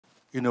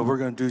we're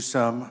going to do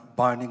some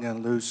binding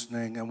and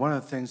loosening. And one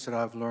of the things that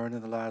I've learned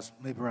in the last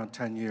maybe around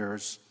 10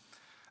 years,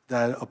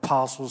 that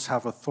apostles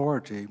have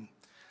authority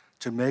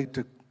to make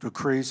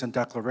decrees and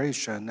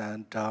declaration,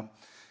 and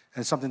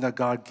something that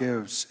God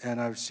gives.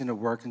 And I've seen it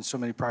work in so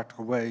many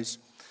practical ways.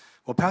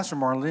 Well, Pastor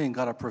Marlene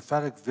got a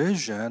prophetic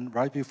vision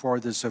right before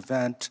this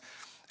event,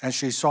 and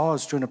she saw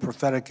us doing a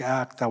prophetic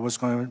act that was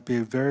going to be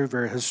very,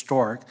 very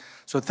historic.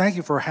 So thank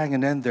you for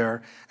hanging in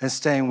there and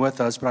staying with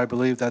us, but I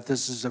believe that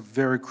this is a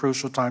very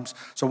crucial time.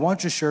 So why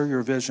don't you share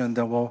your vision,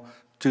 then we'll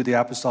do the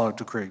apostolic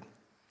decree.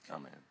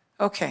 Amen.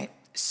 Okay,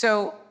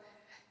 so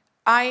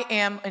I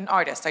am an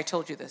artist, I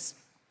told you this.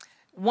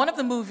 One of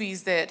the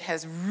movies that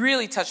has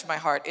really touched my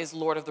heart is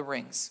Lord of the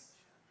Rings.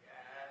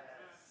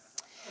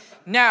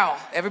 Now,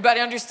 everybody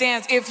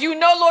understands, if you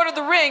know Lord of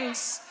the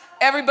Rings,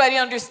 everybody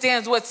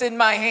understands what's in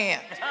my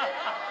hand.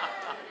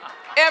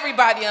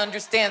 Everybody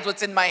understands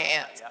what's in my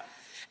hand.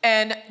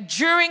 And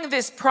during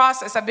this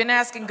process, I've been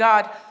asking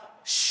God,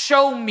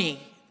 show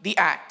me the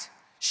act.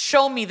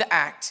 Show me the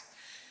act.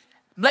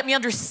 Let me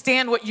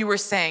understand what you were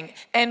saying.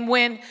 And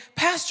when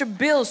Pastor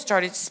Bill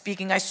started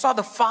speaking, I saw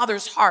the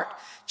Father's heart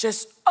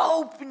just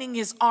opening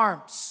his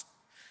arms.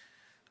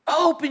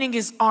 Opening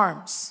his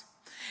arms.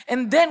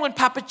 And then when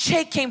Papa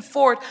Che came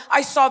forward,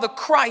 I saw the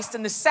Christ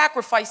and the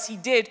sacrifice he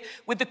did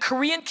with the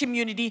Korean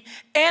community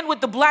and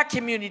with the black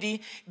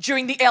community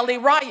during the LA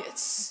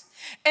riots.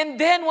 And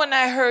then when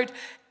I heard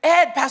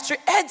Pastor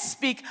Ed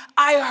speak,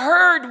 I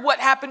heard what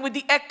happened with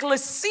the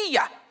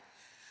ecclesia.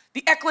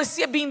 The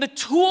ecclesia being the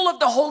tool of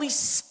the Holy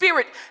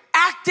Spirit,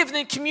 active in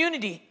the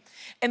community.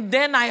 And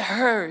then I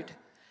heard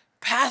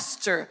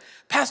Pastor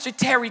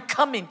Terry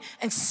coming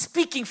and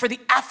speaking for the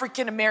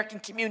African American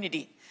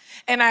community.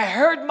 And I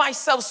heard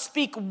myself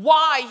speak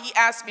why he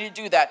asked me to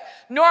do that.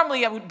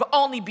 Normally, I would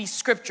only be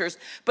scriptures,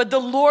 but the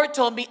Lord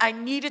told me I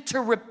needed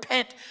to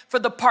repent for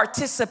the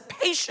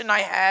participation I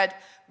had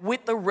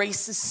with the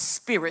racist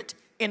spirit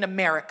in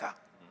America.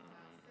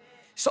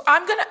 So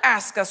I'm going to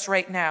ask us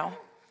right now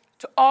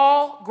to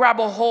all grab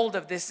a hold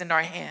of this in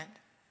our hand.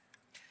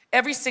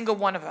 Every single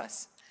one of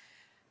us.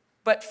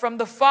 But from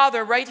the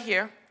Father right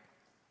here,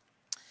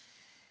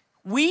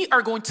 we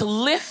are going to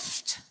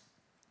lift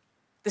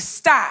the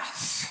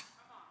staff.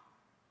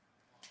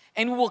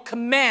 And we will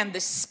command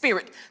the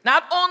Spirit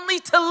not only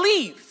to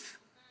leave,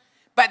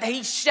 but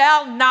he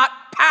shall not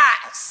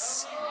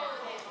pass.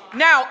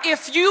 Now,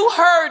 if you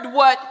heard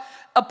what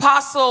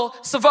Apostle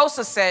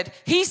Silvoso said,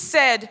 he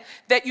said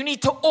that you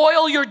need to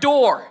oil your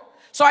door.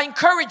 So I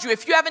encourage you,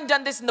 if you haven't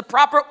done this in the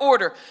proper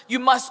order, you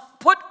must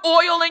put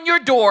oil in your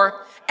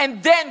door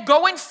and then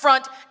go in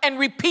front and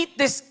repeat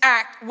this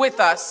act with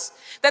us,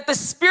 that the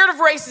spirit of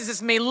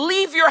racism may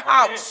leave your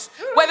house,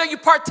 whether you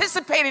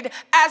participated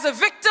as a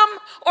victim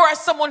or as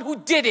someone who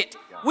did it.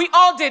 We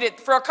all did it.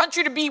 For our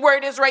country to be where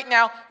it is right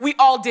now, we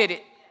all did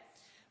it.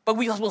 But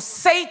we will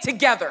say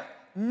together,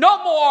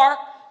 no more,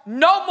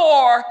 no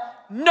more,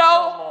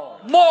 no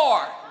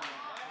more.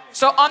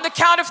 So on the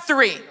count of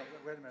 3.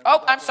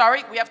 Oh, I'm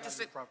sorry. We have to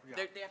sit.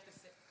 They have to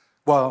sit.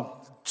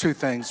 Well, 2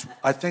 things.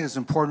 I think it's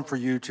important for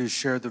you to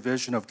share the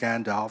vision of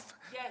Gandalf,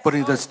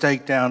 putting the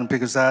stake down,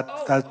 because that.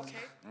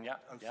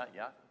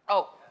 Yeah.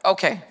 Oh,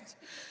 okay.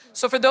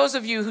 So for those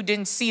of you who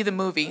didn't see the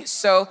movie,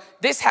 so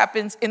this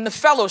happens in the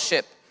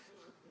Fellowship.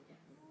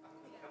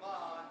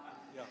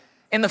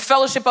 In the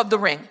Fellowship of the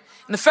Ring.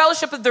 In the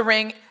Fellowship of the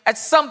Ring, at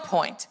some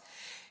point,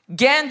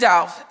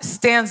 Gandalf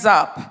stands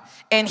up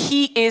and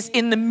he is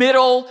in the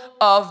middle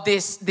of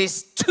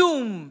this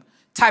tomb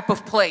type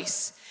of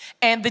place.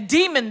 And the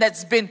demon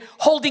that's been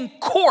holding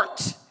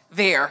court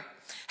there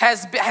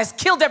has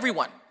killed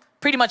everyone,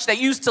 pretty much, that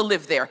used to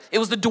live there. It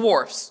was the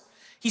dwarves.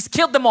 He's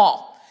killed them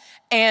all.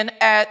 And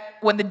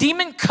when the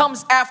demon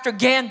comes after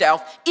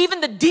Gandalf,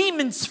 even the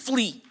demons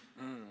flee.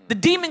 The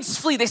demons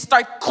flee. They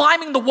start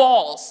climbing the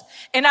walls.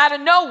 And out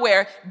of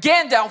nowhere,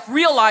 Gandalf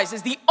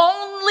realizes the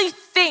only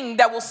thing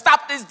that will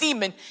stop this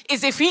demon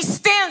is if he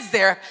stands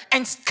there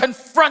and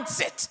confronts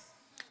it,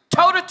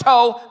 toe to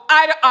toe,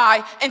 eye to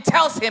eye, and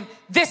tells him,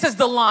 this is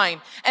the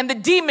line. And the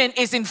demon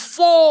is in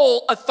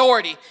full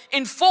authority,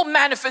 in full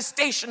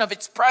manifestation of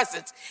its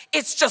presence.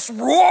 It's just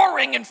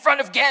roaring in front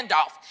of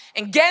Gandalf.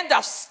 And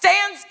Gandalf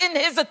stands in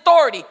his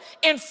authority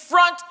in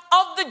front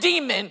of the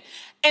demon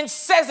and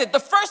says it. The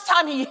first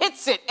time he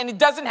hits it and it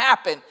doesn't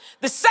happen.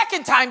 The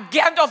second time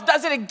Gandalf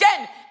does it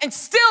again and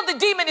still the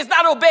demon is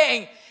not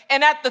obeying.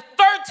 And at the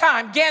third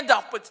time,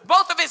 Gandalf puts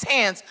both of his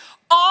hands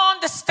on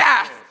the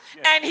staff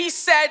and he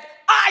said,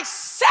 I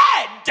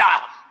said,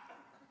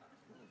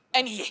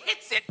 and he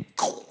hits it.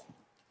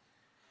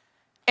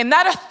 And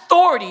that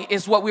authority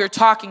is what we are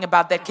talking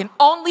about, that can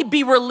only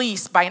be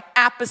released by an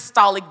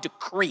apostolic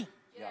decree.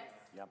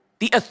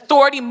 The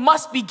authority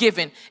must be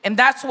given. And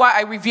that's why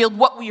I revealed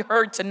what we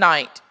heard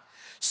tonight.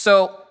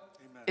 So,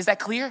 is that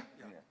clear?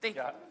 Thank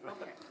you.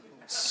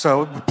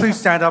 So please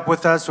stand up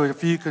with us. So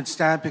if you can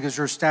stand, because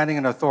you're standing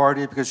in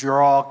authority, because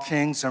you're all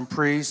kings and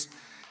priests.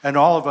 And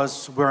all of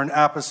us, we're an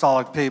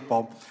apostolic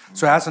people.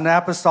 So as an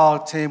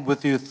apostolic team, with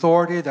the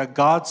authority that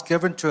God's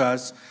given to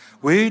us,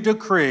 we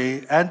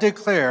decree and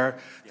declare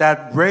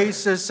that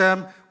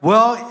racism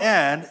will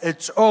end.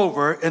 It's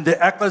over in the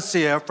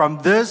ecclesia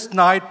from this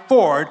night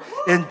forward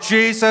in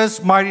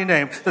Jesus' mighty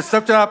name. Let's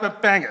lift it up and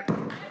bang it.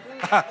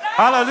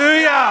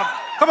 Hallelujah.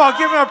 Come on,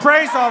 give him a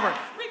praise over.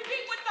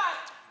 Repeat with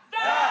us.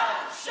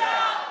 Thou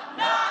shalt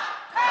not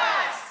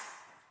pass.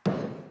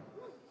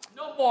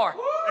 No more.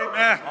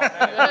 Amen.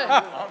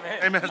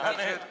 Amen.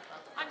 Amen.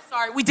 I'm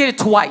sorry, we did it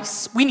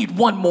twice. We need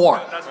one more.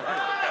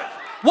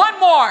 One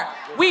more.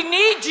 We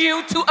need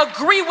you to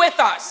agree with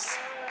us.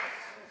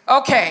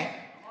 Okay.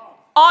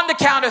 On the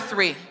count of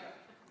 3.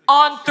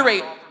 On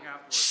 3.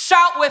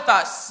 Shout with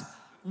us.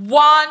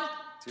 1,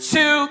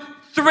 2,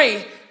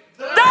 3.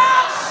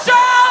 Thou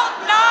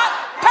shalt not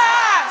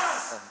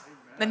pass.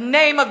 In the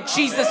name of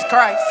Jesus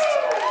Christ.